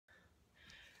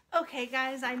Okay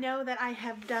guys, I know that I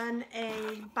have done a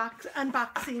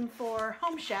unboxing for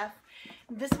Home Chef.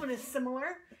 This one is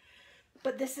similar,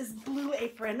 but this is Blue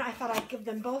Apron. I thought I'd give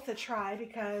them both a try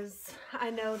because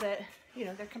I know that, you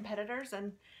know, they're competitors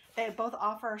and they both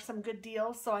offer some good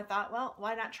deals. So I thought, well,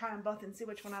 why not try them both and see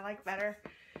which one I like better.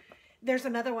 There's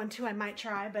another one too I might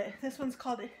try, but this one's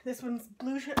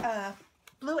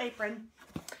Blue Apron.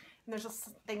 And there's a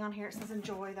thing on here, it says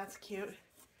enjoy, that's cute.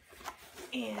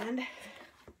 And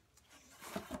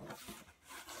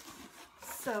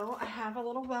so I have a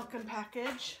little welcome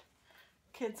package,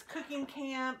 kids cooking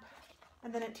camp,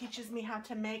 and then it teaches me how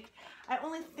to make, I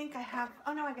think I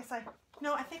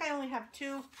only have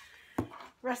 2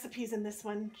 recipes in this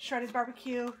one, shredded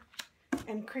barbecue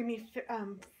and creamy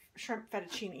shrimp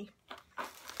fettuccine.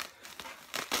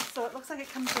 So it looks like it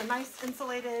comes with a nice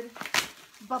insulated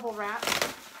bubble wrap.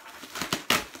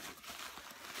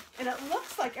 And it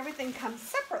looks like everything comes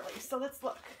separately, so let's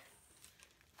look.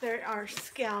 There are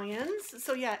scallions,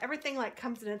 so yeah, everything like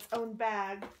comes in its own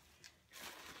bag.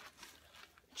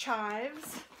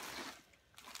 Chives,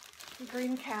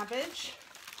 green cabbage,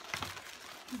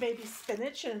 baby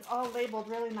spinach, and it's all labeled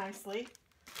really nicely.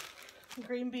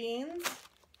 Green beans,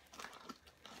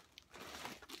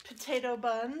 potato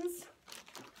buns,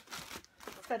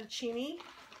 fettuccine,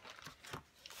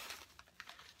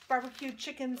 barbecue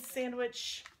chicken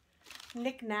sandwich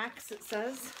knickknacks, it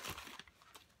says.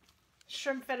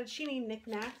 Shrimp fettuccine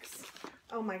knickknacks.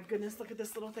 Oh my goodness, look at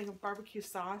this little thing of barbecue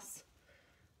sauce.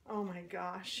 Oh my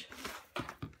gosh.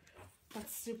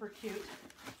 That's super cute.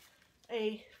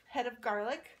 A head of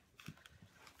garlic.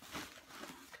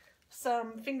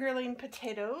 Some fingerling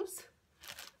potatoes.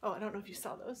 Oh, I don't know if you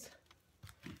saw those.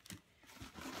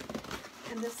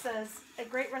 And this says, a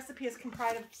great recipe is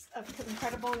comprised of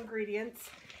incredible ingredients.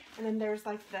 And then there's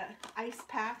like the ice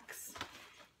packs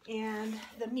and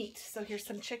the meat. So here's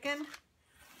some chicken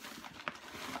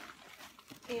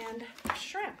and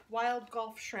shrimp, wild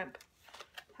Gulf shrimp.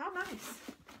 How nice.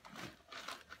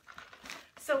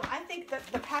 So I think that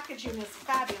the packaging is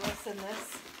fabulous in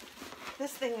this.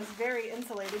 This thing is very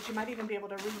insulated. You might even be able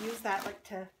to reuse that, like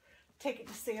to take it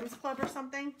to Sam's Club or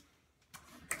something.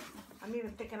 I'm even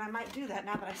thinking I might do that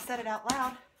now that I said it out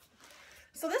loud.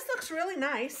 So this looks really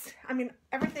nice. I mean,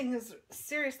 everything is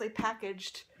seriously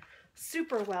packaged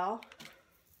super well.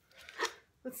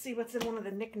 Let's see what's in one of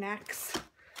the knickknacks.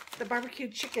 The barbecue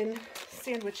chicken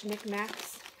sandwich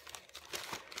knickknacks.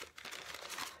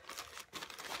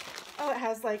 Oh, it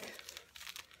has like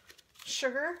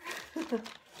sugar,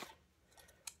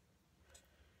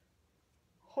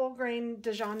 whole grain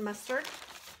Dijon mustard.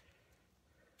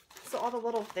 So all the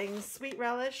little things, sweet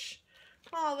relish,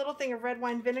 oh, a little thing of red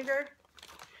wine vinegar,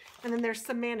 and then there's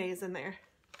some mayonnaise in there.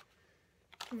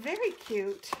 Very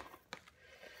cute.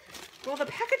 Well, the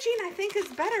packaging I think is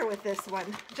better with this one,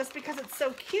 just because it's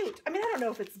so cute. I mean, I don't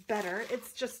know if it's better.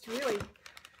 It's just really,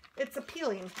 it's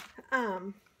appealing.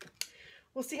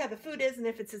 We'll see how the food is and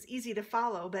if it's as easy to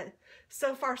follow, but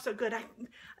so far so good.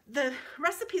 The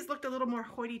recipes looked a little more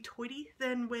hoity-toity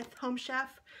than with Home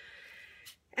Chef,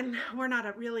 and we're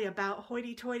not really about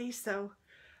hoity-toity, so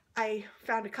I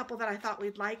found a couple that I thought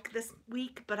we'd like this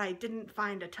week, but I didn't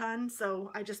find a ton,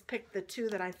 so I just picked the 2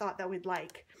 that I thought that we'd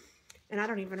like. And I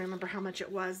don't even remember how much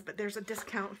it was, but there's a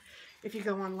discount if you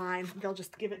go online. They'll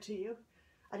just give it to you.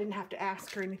 I didn't have to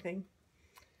ask or anything.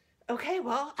 Okay,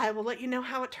 well, I will let you know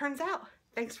how it turns out.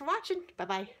 Thanks for watching.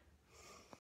 Bye-bye.